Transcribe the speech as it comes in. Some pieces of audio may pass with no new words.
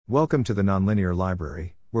Welcome to the Nonlinear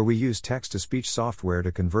Library, where we use text-to-speech software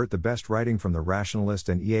to convert the best writing from the rationalist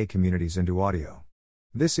and EA communities into audio.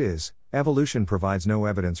 This is Evolution Provides No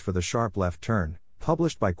Evidence for the Sharp Left Turn,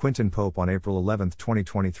 published by Quintin Pope on April 11,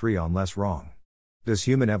 2023 on Less Wrong. Does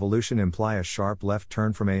human evolution imply a sharp left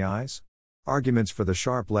turn from AIs? Arguments for the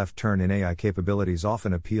sharp left turn in AI capabilities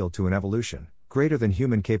often appeal to an evolution greater than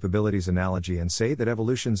human capabilities analogy and say that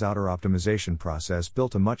evolution's outer optimization process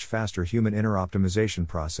built a much faster human inner optimization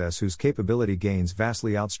process whose capability gains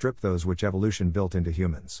vastly outstrip those which evolution built into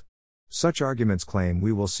humans. Such arguments claim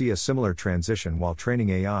we will see a similar transition while training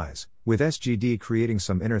AIs, with SGD creating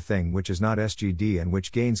some inner thing which is not SGD and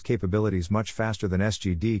which gains capabilities much faster than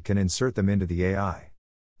SGD can insert them into the AI.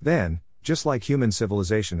 Then, just like human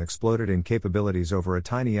civilization exploded in capabilities over a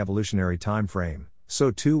tiny evolutionary time frame, so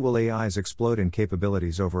too will AIs explode in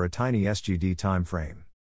capabilities over a tiny SGD time frame.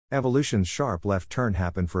 Evolution's sharp left turn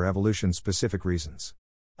happened for evolution-specific reasons.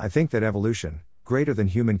 I think that evolution, greater than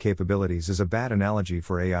human capabilities, is a bad analogy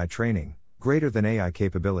for AI training, greater than AI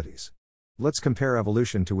capabilities. Let's compare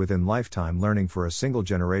evolution to within lifetime learning for a single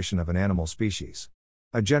generation of an animal species.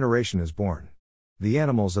 A generation is born. The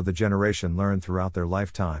animals of the generation learn throughout their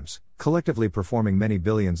lifetimes, collectively performing many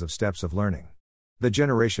billions of steps of learning. The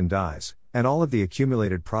generation dies, and all of the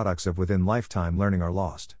accumulated products of within lifetime learning are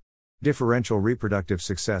lost. Differential reproductive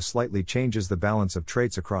success slightly changes the balance of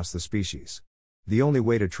traits across the species. The only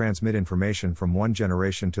way to transmit information from one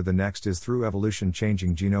generation to the next is through evolution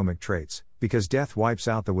changing genomic traits, because death wipes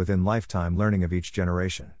out the within lifetime learning of each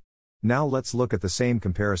generation. Now let's look at the same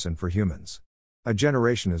comparison for humans. A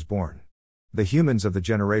generation is born. The humans of the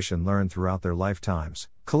generation learn throughout their lifetimes,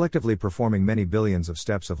 collectively performing many billions of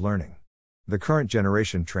steps of learning. The current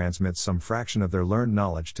generation transmits some fraction of their learned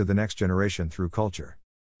knowledge to the next generation through culture.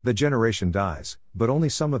 The generation dies, but only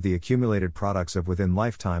some of the accumulated products of within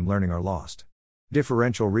lifetime learning are lost.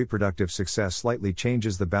 Differential reproductive success slightly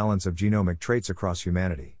changes the balance of genomic traits across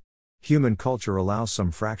humanity. Human culture allows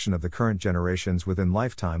some fraction of the current generations within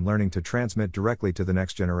lifetime learning to transmit directly to the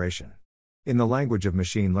next generation. In the language of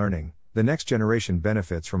machine learning, the next generation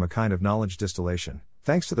benefits from a kind of knowledge distillation,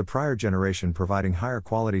 thanks to the prior generation providing higher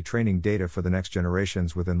quality training data for the next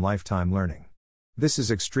generations within lifetime learning. This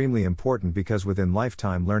is extremely important because within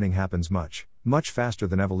lifetime learning happens much faster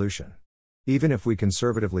than evolution. Even if we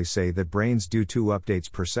conservatively say that brains do 2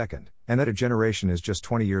 updates per second, and that a generation is just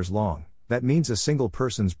 20 years long, that means a single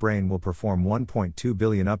person's brain will perform 1.2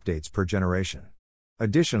 billion updates per generation.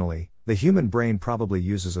 Additionally, the human brain probably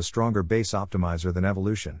uses a stronger base optimizer than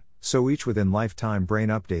evolution, so each within lifetime brain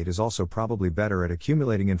update is also probably better at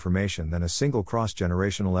accumulating information than a single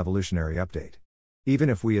cross-generational evolutionary update.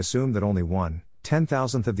 Even if we assume that only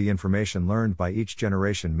 1/10,000th of the information learned by each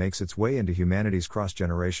generation makes its way into humanity's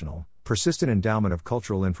cross-generational, persistent endowment of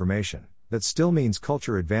cultural information, that still means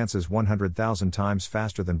culture advances 100,000 times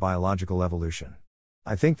faster than biological evolution.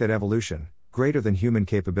 I think that evolution, greater than human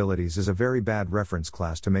capabilities, is a very bad reference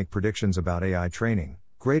class to make predictions about AI training,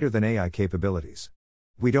 greater than AI capabilities.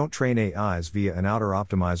 We don't train AIs via an outer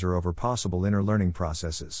optimizer over possible inner learning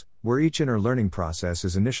processes, where each inner learning process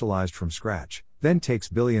is initialized from scratch, then takes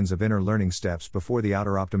billions of inner learning steps before the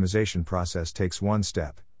outer optimization process takes one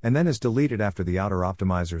step, and then is deleted after the outer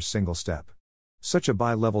optimizer's single step. Such a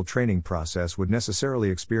bi-level training process would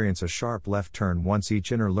necessarily experience a sharp left turn once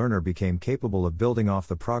each inner learner became capable of building off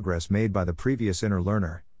the progress made by the previous inner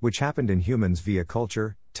learner, which happened in humans via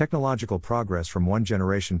culture, technological progress from one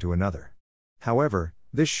generation to another. However,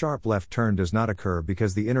 this sharp left turn does not occur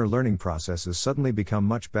because the inner learning processes suddenly become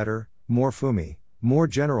much better, more more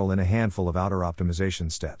general in a handful of outer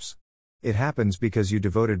optimization steps. It happens because you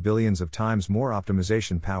devoted billions of times more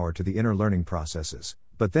optimization power to the inner learning processes,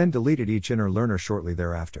 but then deleted each inner learner shortly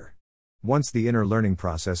thereafter. Once the inner learning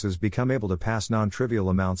processes become able to pass non-trivial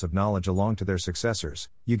amounts of knowledge along to their successors,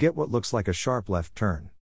 you get what looks like a sharp left turn.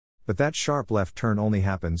 But that sharp left turn only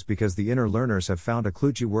happens because the inner learners have found a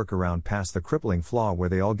kludgy workaround past the crippling flaw where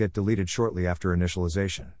they all get deleted shortly after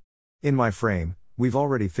initialization. In my frame, we've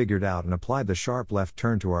already figured out and applied the sharp left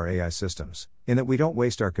turn to our AI systems, in that we don't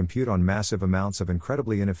waste our compute on massive amounts of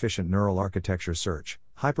incredibly inefficient neural architecture search,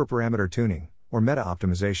 hyperparameter tuning, or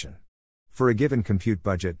meta-optimization. For a given compute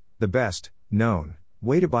budget, the best known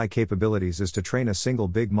way to buy capabilities is to train a single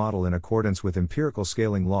big model in accordance with empirical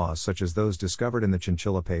scaling laws such as those discovered in the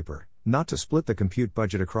Chinchilla paper, not to split the compute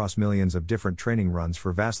budget across millions of different training runs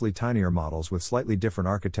for vastly tinier models with slightly different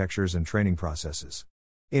architectures and training processes.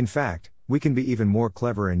 In fact, we can be even more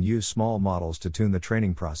clever and use small models to tune the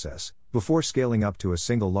training process, before scaling up to a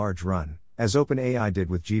single large run, as OpenAI did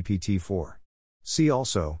with GPT-4. See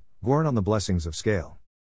also, Gorn on the blessings of scale.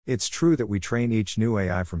 It's true that we train each new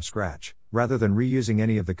AI from scratch, rather than reusing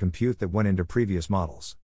any of the compute that went into previous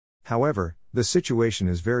models. However, the situation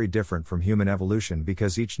is very different from human evolution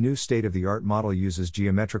because each new state-of-the-art model uses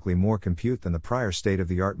geometrically more compute than the prior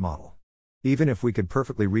state-of-the-art model. Even if we could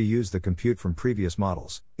perfectly reuse the compute from previous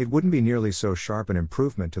models, it wouldn't be nearly so sharp an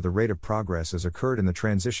improvement to the rate of progress as occurred in the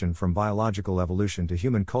transition from biological evolution to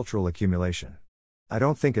human cultural accumulation. I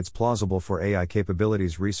don't think it's plausible for AI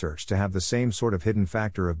capabilities research to have the same sort of hidden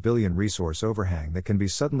factor of billion resource overhang that can be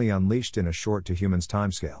suddenly unleashed in a short to humans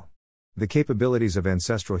timescale. The capabilities of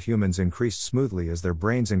ancestral humans increased smoothly as their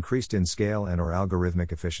brains increased in scale and/or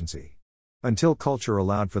algorithmic efficiency. Until culture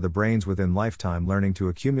allowed for the brains within lifetime learning to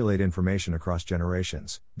accumulate information across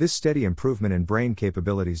generations, this steady improvement in brain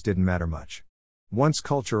capabilities didn't matter much. Once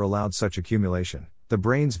culture allowed such accumulation, the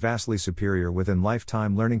brain's vastly superior within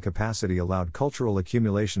lifetime learning capacity allowed cultural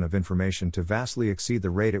accumulation of information to vastly exceed the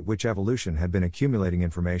rate at which evolution had been accumulating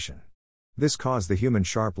information. This caused the human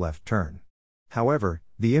sharp left turn. However,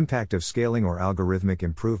 the impact of scaling or algorithmic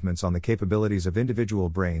improvements on the capabilities of individual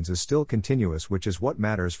brains is still continuous, which is what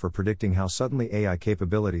matters for predicting how suddenly AI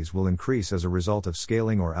capabilities will increase as a result of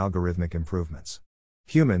scaling or algorithmic improvements.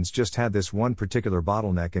 Humans just had this one particular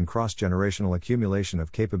bottleneck in cross-generational accumulation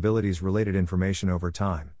of capabilities-related information over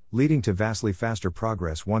time, leading to vastly faster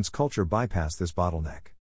progress once culture bypassed this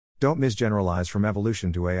bottleneck. Don't misgeneralize from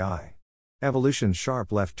evolution to AI. Evolution's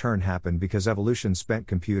sharp left turn happened because evolution spent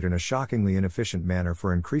compute in a shockingly inefficient manner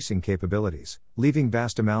for increasing capabilities, leaving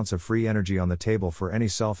vast amounts of free energy on the table for any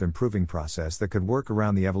self-improving process that could work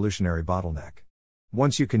around the evolutionary bottleneck.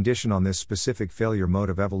 Once you condition on this specific failure mode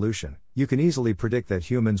of evolution, you can easily predict that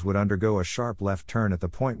humans would undergo a sharp left turn at the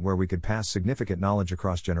point where we could pass significant knowledge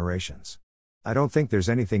across generations. I don't think there's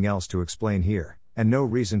anything else to explain here, and no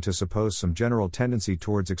reason to suppose some general tendency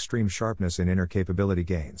towards extreme sharpness in inner capability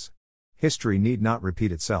gains. History need not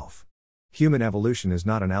repeat itself. Human evolution is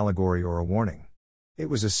not an allegory or a warning.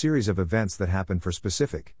 It was a series of events that happened for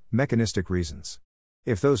specific, mechanistic reasons.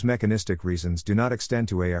 If those mechanistic reasons do not extend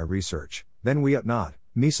to AI research, then we ought not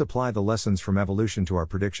misapply the lessons from evolution to our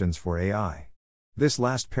predictions for AI. This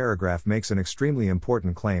last paragraph makes an extremely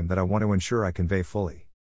important claim that I want to ensure I convey fully.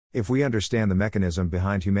 If we understand the mechanism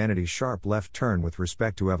behind humanity's sharp left turn with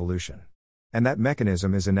respect to evolution, and that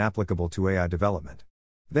mechanism is inapplicable to AI development,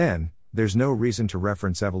 then there's no reason to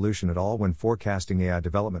reference evolution at all when forecasting AI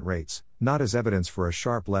development rates, not as evidence for a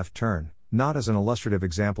sharp left turn, not as an illustrative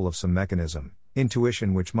example of some mechanism,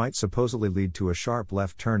 intuition which might supposedly lead to a sharp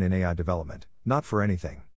left turn in AI development, not for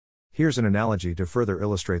anything. Here's an analogy to further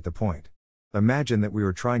illustrate the point. Imagine that we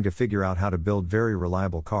were trying to figure out how to build very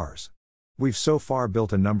reliable cars. We've so far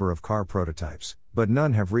built a number of car prototypes, but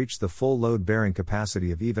none have reached the full load-bearing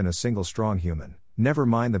capacity of even a single strong human, never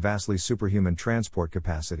mind the vastly superhuman transport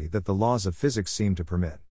capacity that the laws of physics seem to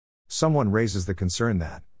permit. Someone raises the concern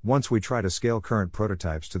that, once we try to scale current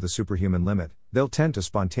prototypes to the superhuman limit, they'll tend to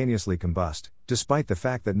spontaneously combust, despite the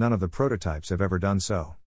fact that none of the prototypes have ever done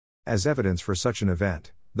so. As evidence for such an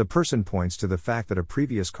event, the person points to the fact that a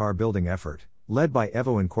previous car building effort, led by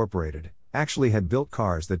Evo Incorporated, actually had built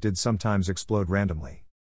cars that did sometimes explode randomly.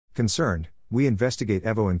 Concerned, we investigate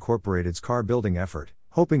Evo Incorporated's car building effort,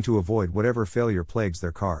 hoping to avoid whatever failure plagues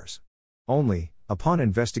their cars. Only, upon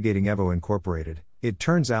investigating Evo Incorporated, it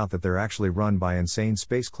turns out that they're actually run by insane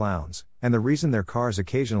space clowns, and the reason their cars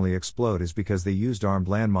occasionally explode is because they used armed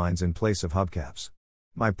landmines in place of hubcaps.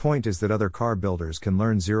 My point is that other car builders can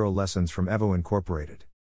learn zero lessons from Evo Incorporated.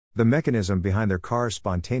 The mechanism behind their car's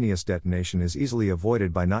spontaneous detonation is easily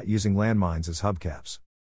avoided by not using landmines as hubcaps.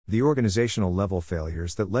 The organizational level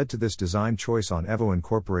failures that led to this design choice on Evo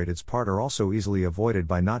Incorporated's part are also easily avoided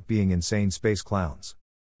by not being insane space clowns.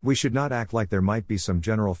 We should not act like there might be some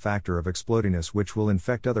general factor of explodiness which will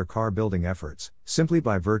infect other car building efforts, simply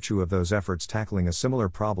by virtue of those efforts tackling a similar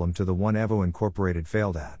problem to the one Evo Incorporated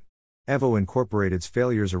failed at. Evo Incorporated's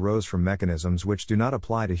failures arose from mechanisms which do not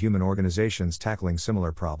apply to human organizations tackling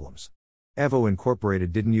similar problems. Evo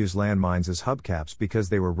Incorporated didn't use landmines as hubcaps because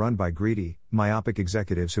they were run by greedy, myopic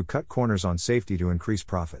executives who cut corners on safety to increase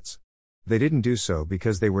profits. They didn't do so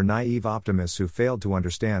because they were naive optimists who failed to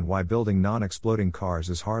understand why building non-exploding cars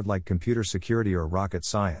is hard like computer security or rocket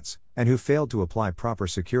science, and who failed to apply proper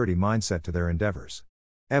security mindset to their endeavors.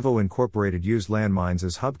 Evo Incorporated used landmines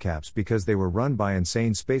as hubcaps because they were run by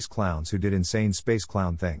insane space clowns who did insane space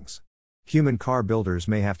clown things. Human car builders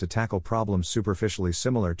may have to tackle problems superficially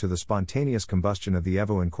similar to the spontaneous combustion of the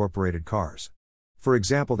Evo Incorporated cars. For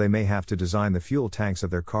example, they may have to design the fuel tanks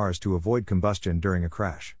of their cars to avoid combustion during a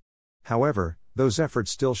crash. However, those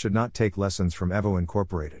efforts still should not take lessons from Evo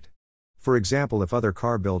Incorporated. For example, if other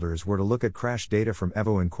car builders were to look at crash data from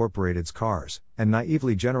Evo Incorporated's cars, and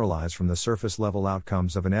naively generalize from the surface-level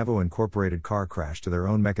outcomes of an Evo Incorporated car crash to their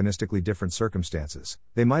own mechanistically different circumstances,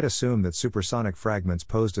 they might assume that supersonic fragments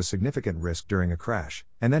posed a significant risk during a crash,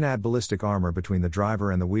 and then add ballistic armor between the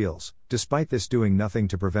driver and the wheels, despite this doing nothing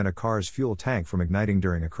to prevent a car's fuel tank from igniting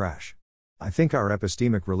during a crash. I think our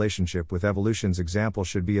epistemic relationship with evolution's example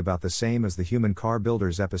should be about the same as the human car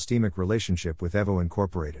builder's epistemic relationship with Evo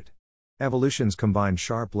Incorporated. Evolution's combined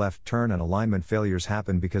sharp left turn and alignment failures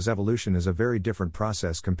happen because evolution is a very different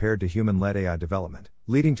process compared to human-led AI development,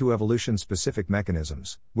 leading to evolution-specific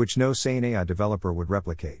mechanisms, which no sane AI developer would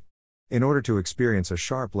replicate. In order to experience a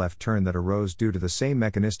sharp left turn that arose due to the same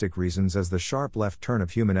mechanistic reasons as the sharp left turn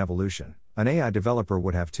of human evolution, an AI developer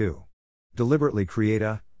would have to deliberately create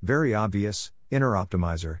a, very obvious, inner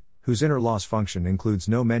optimizer, whose inner loss function includes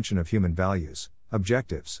no mention of human values,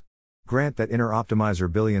 objectives. Grant that inner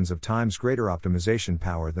optimizer billions of times greater optimization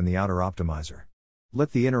power than the outer optimizer.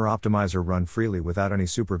 Let the inner optimizer run freely without any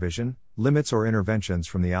supervision, limits or interventions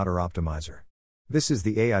from the outer optimizer. This is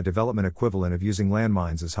the AI development equivalent of using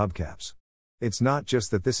landmines as hubcaps. It's not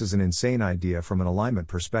just that this is an insane idea from an alignment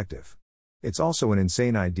perspective. It's also an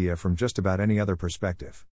insane idea from just about any other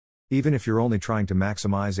perspective. Even if you're only trying to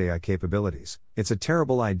maximize AI capabilities, it's a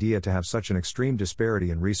terrible idea to have such an extreme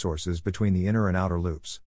disparity in resources between the inner and outer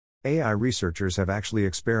loops. AI researchers have actually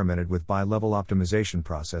experimented with bi-level optimization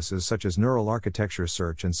processes such as neural architecture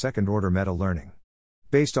search and second-order meta-learning.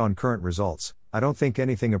 Based on current results, I don't think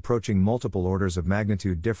anything approaching multiple orders of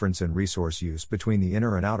magnitude difference in resource use between the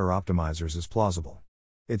inner and outer optimizers is plausible.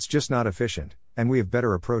 It's just not efficient, and we have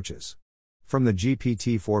better approaches. From the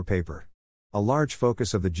GPT-4 paper. A large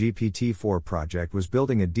focus of the GPT-4 project was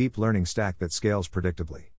building a deep learning stack that scales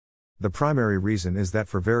predictably. The primary reason is that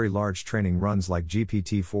for very large training runs like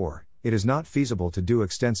GPT-4, it is not feasible to do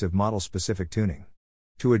extensive model-specific tuning.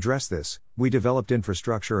 To address this, we developed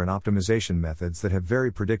infrastructure and optimization methods that have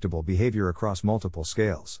very predictable behavior across multiple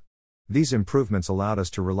scales. These improvements allowed us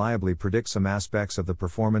to reliably predict some aspects of the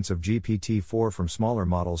performance of GPT-4 from smaller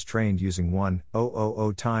models trained using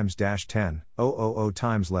 1,000 times 10,000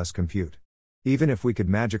 times less compute. Even if we could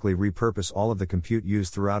magically repurpose all of the compute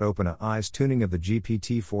used throughout OpenAI's tuning of the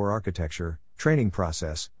GPT-4 architecture, training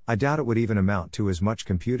process, I doubt it would even amount to as much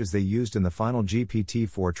compute as they used in the final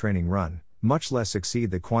GPT-4 training run, much less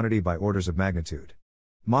exceed the quantity by orders of magnitude.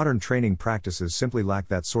 Modern training practices simply lack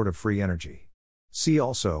that sort of free energy. See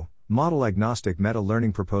also, model-agnostic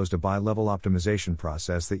meta-learning proposed a bi-level optimization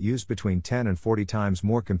process that used between 10 and 40 times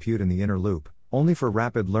more compute in the inner loop, only for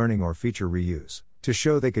rapid learning or feature reuse, to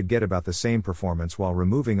show they could get about the same performance while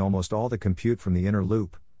removing almost all the compute from the inner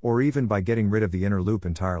loop, or even by getting rid of the inner loop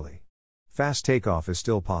entirely. Fast takeoff is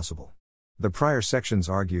still possible. The prior sections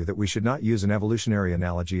argue that we should not use an evolutionary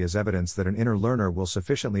analogy as evidence that an inner learner will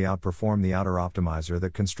sufficiently outperform the outer optimizer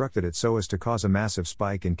that constructed it so as to cause a massive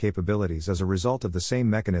spike in capabilities as a result of the same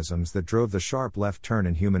mechanisms that drove the sharp left turn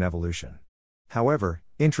in human evolution. However,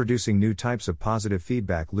 introducing new types of positive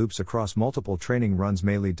feedback loops across multiple training runs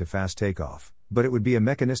may lead to fast takeoff, but it would be a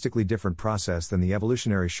mechanistically different process than the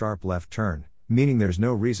evolutionary sharp left turn, meaning there's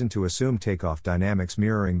no reason to assume takeoff dynamics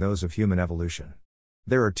mirroring those of human evolution.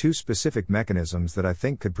 There are two specific mechanisms that I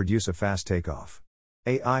think could produce a fast takeoff.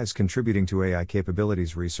 AI is contributing to AI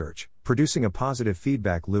capabilities research, producing a positive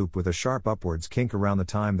feedback loop with a sharp upwards kink around the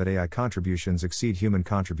time that AI contributions exceed human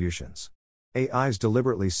contributions. AI is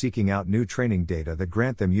deliberately seeking out new training data that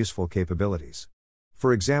grant them useful capabilities.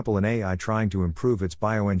 For example, an AI trying to improve its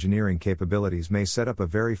bioengineering capabilities may set up a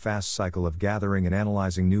very fast cycle of gathering and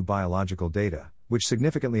analyzing new biological data, which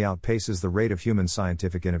significantly outpaces the rate of human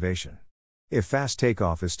scientific innovation. If fast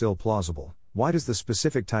takeoff is still plausible, why does the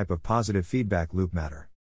specific type of positive feedback loop matter?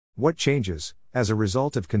 What changes, as a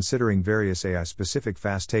result of considering various AI-specific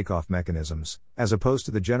fast takeoff mechanisms, as opposed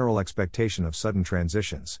to the general expectation of sudden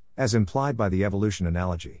transitions, as implied by the evolution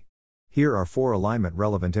analogy? Here are 4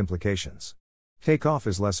 alignment-relevant implications. Takeoff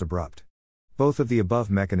is less abrupt. Both of the above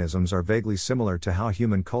mechanisms are vaguely similar to how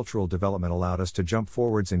human cultural development allowed us to jump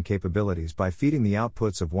forwards in capabilities by feeding the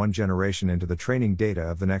outputs of one generation into the training data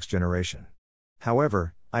of the next generation.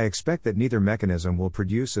 However, I expect that neither mechanism will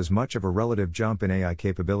produce as much of a relative jump in AI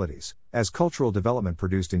capabilities as cultural development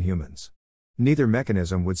produced in humans. Neither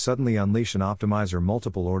mechanism would suddenly unleash an optimizer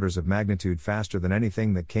multiple orders of magnitude faster than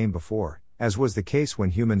anything that came before, as was the case when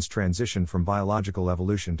humans transitioned from biological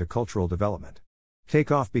evolution to cultural development.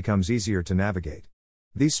 Takeoff becomes easier to navigate.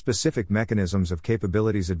 These specific mechanisms of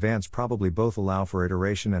capabilities advance probably both allow for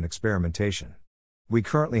iteration and experimentation. We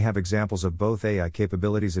currently have examples of both AI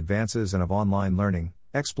capabilities advances and of online learning,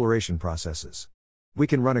 exploration processes. We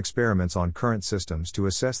can run experiments on current systems to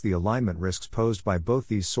assess the alignment risks posed by both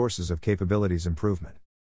these sources of capabilities improvement.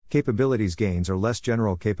 Capabilities gains are less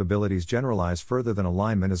general. Capabilities generalize further than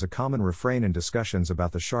alignment is a common refrain in discussions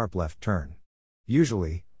about the sharp left turn.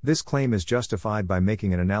 Usually, this claim is justified by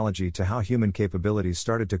making an analogy to how human capabilities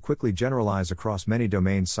started to quickly generalize across many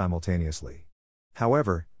domains simultaneously.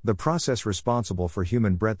 However, the process responsible for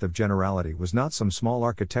human breadth of generality was not some small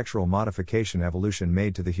architectural modification evolution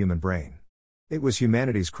made to the human brain. It was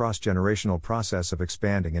humanity's cross-generational process of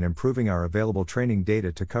expanding and improving our available training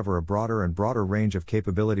data to cover a broader and broader range of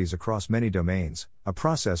capabilities across many domains, a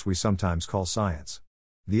process we sometimes call science.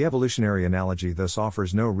 The evolutionary analogy thus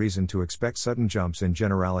offers no reason to expect sudden jumps in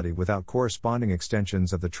generality without corresponding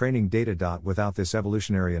extensions of the training data. Without this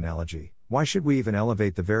evolutionary analogy, why should we even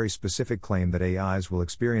elevate the very specific claim that AIs will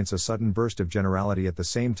experience a sudden burst of generality at the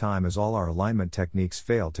same time as all our alignment techniques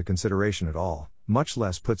fail to consideration at all, much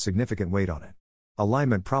less put significant weight on it?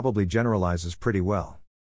 Alignment probably generalizes pretty well.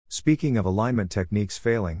 Speaking of alignment techniques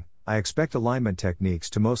failing, I expect alignment techniques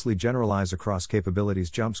to mostly generalize across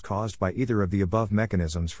capabilities jumps caused by either of the above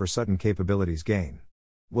mechanisms for sudden capabilities gain.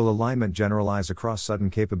 Will alignment generalize across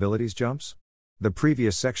sudden capabilities jumps? The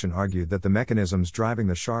previous section argued that the mechanisms driving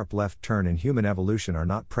the sharp left turn in human evolution are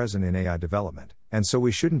not present in AI development, and so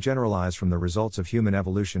we shouldn't generalize from the results of human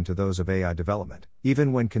evolution to those of AI development,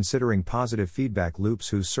 even when considering positive feedback loops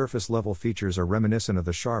whose surface-level features are reminiscent of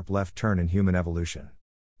the sharp left turn in human evolution.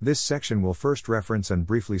 This section will first reference and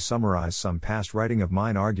briefly summarize some past writing of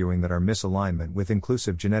mine arguing that our misalignment with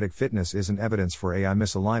inclusive genetic fitness isn't evidence for AI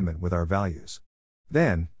misalignment with our values.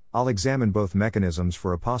 Then, I'll examine both mechanisms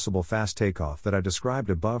for a possible fast takeoff that I described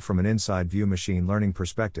above from an inside view machine learning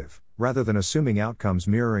perspective, rather than assuming outcomes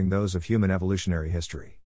mirroring those of human evolutionary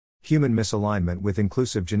history. Human misalignment with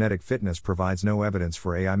inclusive genetic fitness provides no evidence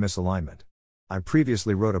for AI misalignment. I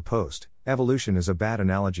previously wrote a post, "Evolution is a bad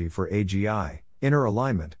analogy for AGI, inner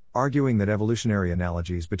alignment," arguing that evolutionary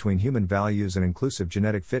analogies between human values and inclusive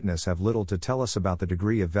genetic fitness have little to tell us about the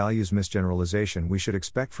degree of values misgeneralization we should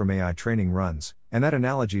expect from AI training runs, and that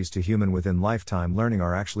analogies to human within lifetime learning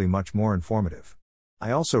are actually much more informative.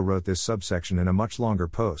 I also wrote this subsection in a much longer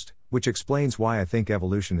post, which explains why I think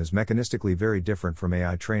evolution is mechanistically very different from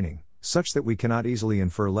AI training, such that we cannot easily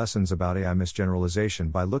infer lessons about AI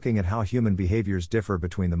misgeneralization by looking at how human behaviors differ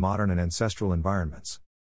between the modern and ancestral environments.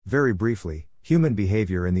 Very briefly, human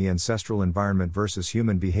behavior in the ancestral environment versus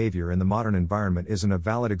human behavior in the modern environment isn't a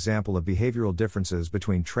valid example of behavioral differences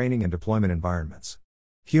between training and deployment environments.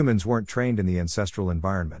 Humans weren't trained in the ancestral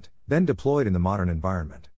environment, then deployed in the modern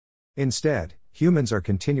environment. Instead, humans are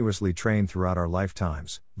continuously trained throughout our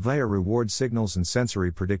lifetimes, via reward signals and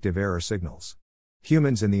sensory predictive error signals.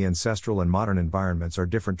 Humans in the ancestral and modern environments are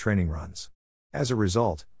different training runs. As a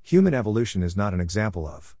result, human evolution is not an example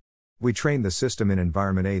of. We trained the system in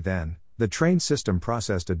environment A, then the trained system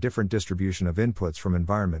processed a different distribution of inputs from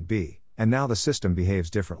environment B, and now the system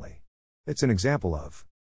behaves differently. It's an example of.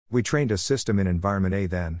 We trained a system in environment A,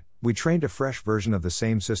 then we trained a fresh version of the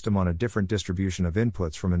same system on a different distribution of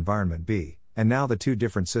inputs from environment B, and now the two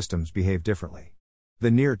different systems behave differently.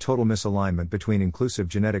 The near total misalignment between inclusive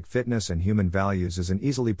genetic fitness and human values is an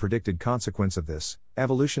easily predicted consequence of this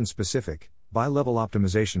evolution-specific, bi-level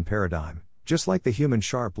optimization paradigm, just like the human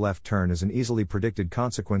sharp left turn is an easily predicted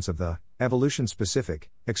consequence of the evolution-specific,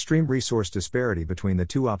 extreme resource disparity between the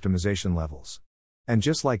two optimization levels. And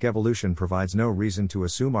just like evolution provides no reason to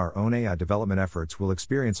assume our own AI development efforts will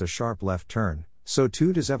experience a sharp left turn, so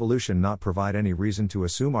too does evolution not provide any reason to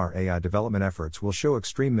assume our AI development efforts will show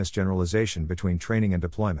extreme misgeneralization between training and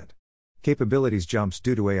deployment. Capabilities jumps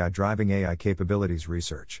due to AI driving AI capabilities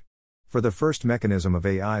research. For the first mechanism of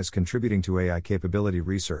AIs contributing to AI capability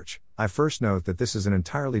research, I first note that this is an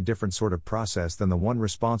entirely different sort of process than the one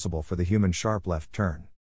responsible for the human sharp left turn.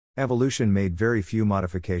 Evolution made very few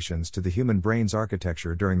modifications to the human brain's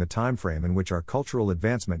architecture during the timeframe in which our cultural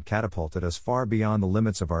advancement catapulted us far beyond the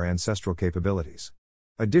limits of our ancestral capabilities.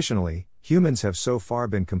 Additionally, humans have so far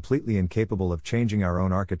been completely incapable of changing our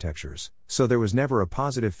own architectures, so there was never a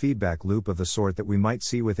positive feedback loop of the sort that we might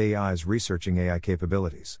see with AIs researching AI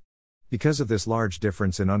capabilities. Because of this large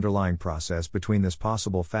difference in underlying process between this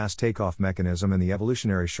possible fast takeoff mechanism and the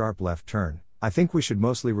evolutionary sharp left turn, I think we should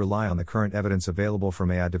mostly rely on the current evidence available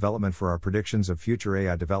from AI development for our predictions of future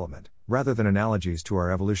AI development, rather than analogies to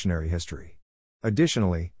our evolutionary history.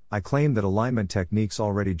 Additionally, I claim that alignment techniques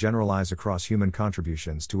already generalize across human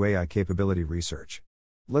contributions to AI capability research.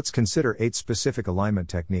 Let's consider 8 specific alignment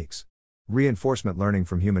techniques. Reinforcement learning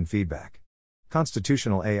from human feedback.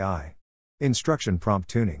 Constitutional AI. Instruction prompt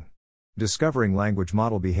tuning. Discovering language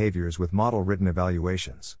model behaviors with model written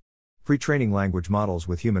evaluations. Pre-training language models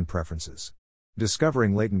with human preferences.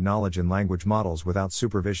 Discovering latent knowledge in language models without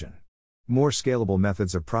supervision. More scalable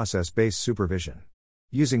methods of process-based supervision.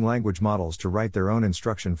 Using language models to write their own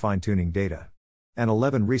instruction fine-tuning data. And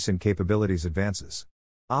 11 recent capabilities advances.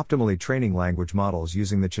 Optimally training language models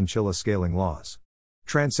using the chinchilla scaling laws.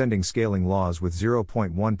 Transcending scaling laws with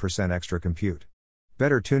 0.1% extra compute.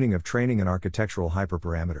 Better tuning of training and architectural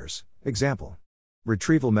hyperparameters. Example.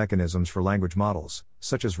 Retrieval mechanisms for language models,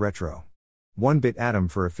 such as retro. 1-bit atom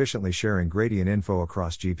for efficiently sharing gradient info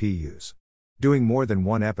across GPUs. Doing more than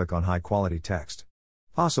one epoch on high-quality text.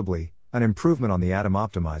 Possibly, an improvement on the atom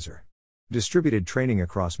optimizer. Distributed training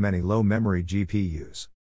across many low-memory GPUs.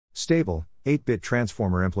 Stable, 8-bit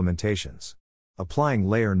transformer implementations. Applying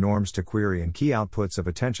layer norms to query and key outputs of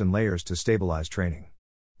attention layers to stabilize training.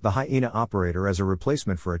 The hyena operator as a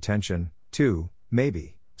replacement for attention, 2,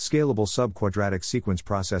 maybe, scalable subquadratic sequence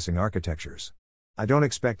processing architectures. I don't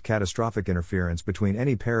expect catastrophic interference between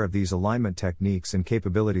any pair of these alignment techniques and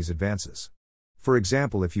capabilities advances. For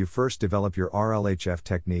example, if you first develop your RLHF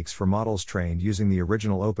techniques for models trained using the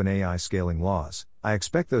original OpenAI scaling laws, I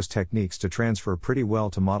expect those techniques to transfer pretty well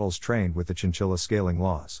to models trained with the chinchilla scaling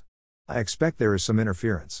laws. I expect there is some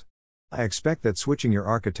interference. I expect that switching your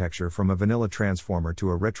architecture from a vanilla transformer to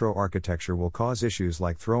a retro architecture will cause issues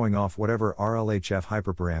like throwing off whatever RLHF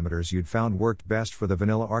hyperparameters you'd found worked best for the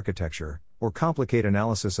vanilla architecture, or complicate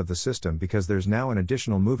analysis of the system because there's now an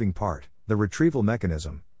additional moving part, the retrieval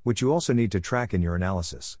mechanism, which you also need to track in your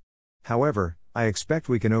analysis. However, I expect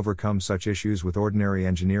we can overcome such issues with ordinary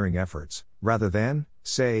engineering efforts, rather than,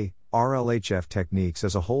 say, RLHF techniques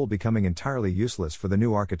as a whole becoming entirely useless for the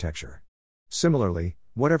new architecture. Similarly,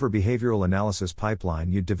 whatever behavioral analysis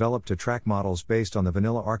pipeline you'd develop to track models based on the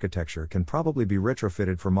vanilla architecture can probably be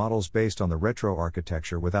retrofitted for models based on the retro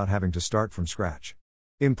architecture without having to start from scratch.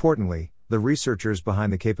 Importantly, the researchers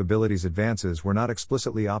behind the capabilities advances were not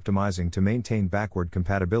explicitly optimizing to maintain backward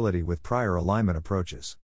compatibility with prior alignment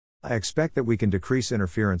approaches. I expect that we can decrease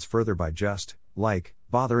interference further by just,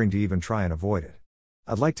 bothering to even try and avoid it.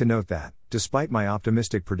 I'd like to note that, despite my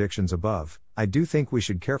optimistic predictions above, I do think we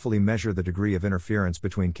should carefully measure the degree of interference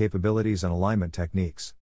between capabilities and alignment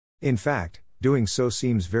techniques. In fact, doing so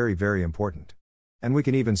seems very, very important. And we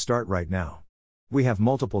can even start right now. We have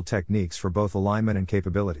multiple techniques for both alignment and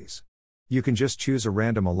capabilities. You can just choose a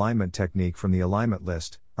random alignment technique from the alignment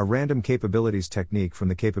list, a random capabilities technique from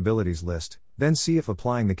the capabilities list, then see if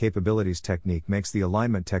applying the capabilities technique makes the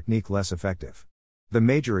alignment technique less effective. The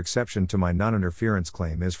major exception to my non-interference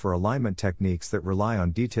claim is for alignment techniques that rely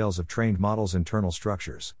on details of trained models' internal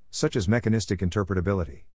structures, such as mechanistic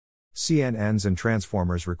interpretability. CNNs and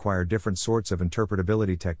transformers require different sorts of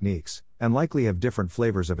interpretability techniques, and likely have different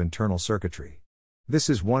flavors of internal circuitry. This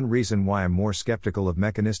is one reason why I'm more skeptical of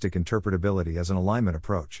mechanistic interpretability as an alignment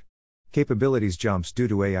approach. Capabilities jumps due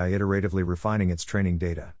to AI iteratively refining its training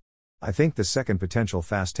data. I think the second potential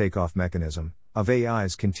fast takeoff mechanism, of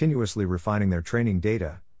AIs continuously refining their training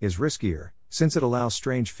data, is riskier, since it allows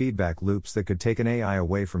strange feedback loops that could take an AI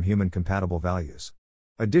away from human-compatible values.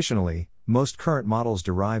 Additionally, most current models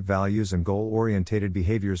derive values and goal-orientated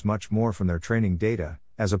behaviors much more from their training data,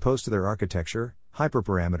 as opposed to their architecture,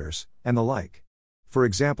 hyperparameters, and the like. For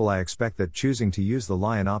example, I expect that choosing to use the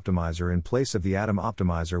Lion optimizer in place of the Atom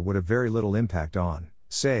optimizer would have very little impact on,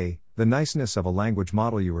 say, the niceness of a language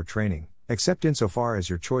model you were training, except insofar as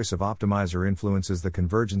your choice of optimizer influences the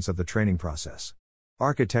convergence of the training process.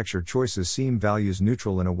 Architecture choices seem values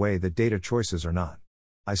neutral in a way that data choices are not.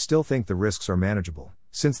 I still think the risks are manageable,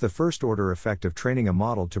 since the first-order effect of training a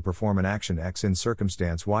model to perform an action X in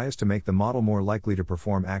circumstance Y is to make the model more likely to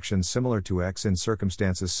perform actions similar to X in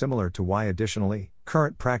circumstances similar to Y. Additionally,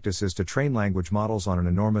 current practice is to train language models on an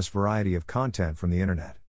enormous variety of content from the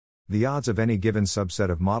internet. The odds of any given subset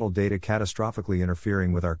of model data catastrophically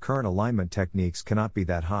interfering with our current alignment techniques cannot be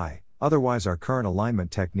that high, otherwise our current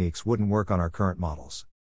alignment techniques wouldn't work on our current models.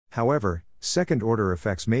 However, second-order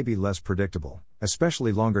effects may be less predictable,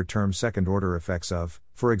 especially longer-term second-order effects of,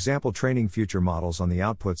 for example, training future models on the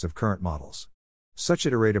outputs of current models. Such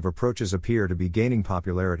iterative approaches appear to be gaining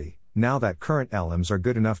popularity, now that current LMs are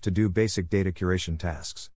good enough to do basic data curation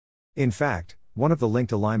tasks. In fact, one of the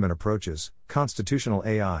linked alignment approaches, constitutional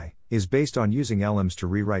AI, is based on using LMs to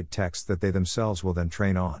rewrite text that they themselves will then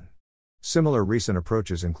train on. Similar recent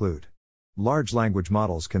approaches include: large language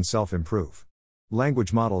models can self-improve.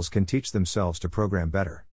 Language models can teach themselves to program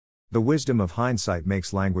better. The wisdom of hindsight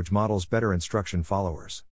makes language models better instruction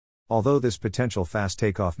followers. Although this potential fast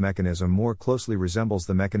takeoff mechanism more closely resembles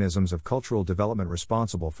the mechanisms of cultural development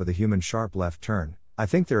responsible for the human sharp left turn, I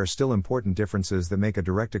think there are still important differences that make a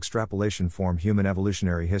direct extrapolation from human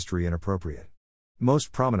evolutionary history inappropriate.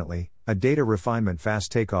 Most prominently, a data refinement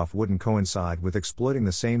fast takeoff wouldn't coincide with exploiting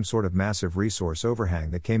the same sort of massive resource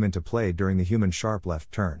overhang that came into play during the human sharp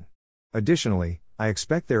left turn. Additionally, I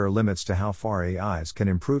expect there are limits to how far AIs can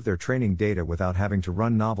improve their training data without having to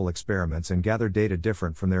run novel experiments and gather data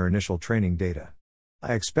different from their initial training data.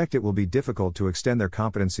 I expect it will be difficult to extend their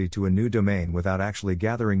competency to a new domain without actually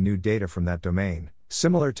gathering new data from that domain,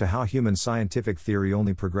 similar to how human scientific theory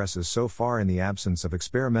only progresses so far in the absence of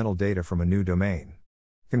experimental data from a new domain.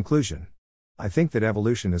 Conclusion. I think that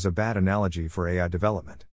evolution is a bad analogy for AI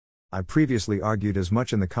development. I previously argued as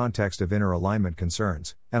much in the context of inner alignment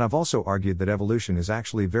concerns, and I've also argued that evolution is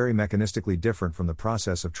actually very mechanistically different from the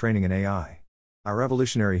process of training an AI. Our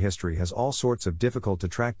evolutionary history has all sorts of difficult to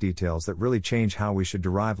track details that really change how we should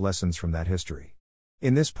derive lessons from that history.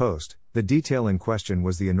 In this post, the detail in question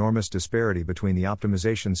was the enormous disparity between the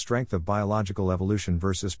optimization strength of biological evolution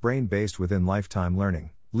versus brain-based within lifetime learning,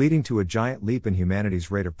 leading to a giant leap in humanity's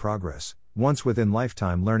rate of progress, once within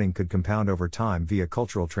lifetime learning could compound over time via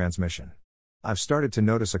cultural transmission. I've started to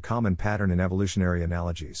notice a common pattern in evolutionary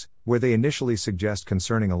analogies, where they initially suggest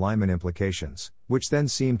concerning alignment implications, which then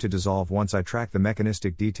seem to dissolve once I track the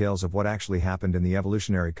mechanistic details of what actually happened in the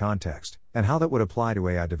evolutionary context, and how that would apply to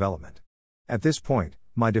AI development. At this point,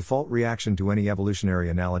 my default reaction to any evolutionary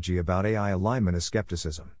analogy about AI alignment is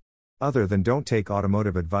skepticism. Other than don't take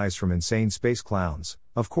automotive advice from insane space clowns,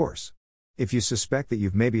 of course. If you suspect that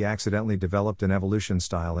you've maybe accidentally developed an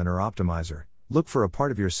evolution-style inner optimizer, look for a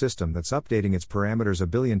part of your system that's updating its parameters a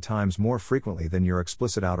billion times more frequently than your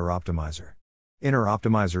explicit outer optimizer. Inner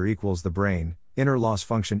optimizer equals the brain, inner loss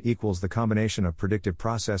function equals the combination of predictive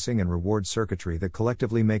processing and reward circuitry that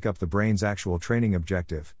collectively make up the brain's actual training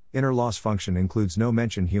objective. Inner loss function includes no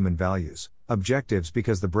mention human values, objectives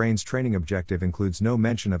because the brain's training objective includes no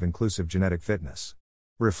mention of inclusive genetic fitness.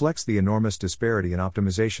 Reflects the enormous disparity in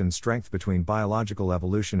optimization strength between biological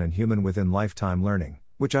evolution and human within lifetime learning,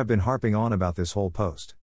 which I've been harping on about this whole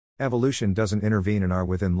post. Evolution doesn't intervene in our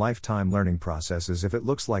within lifetime learning processes if it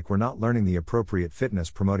looks like we're not learning the appropriate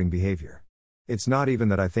fitness promoting behavior. It's not even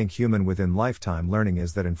that I think human within lifetime learning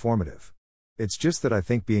is that informative. It's just that I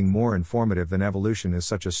think being more informative than evolution is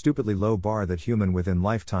such a stupidly low bar that human within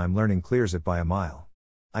lifetime learning clears it by a mile.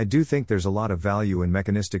 I do think there's a lot of value in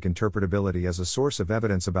mechanistic interpretability as a source of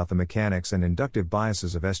evidence about the mechanics and inductive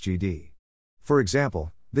biases of SGD. For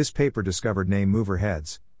example, this paper discovered name mover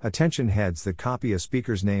heads, attention heads that copy a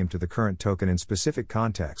speaker's name to the current token in specific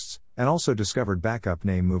contexts, and also discovered backup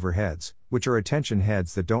name mover heads, which are attention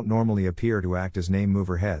heads that don't normally appear to act as name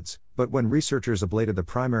mover heads, but when researchers ablated the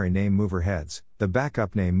primary name mover heads, the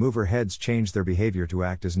backup name mover heads changed their behavior to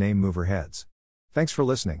act as name mover heads. Thanks for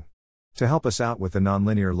listening. To help us out with the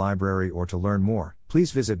Nonlinear Library or to learn more,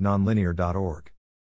 please visit nonlinear.org.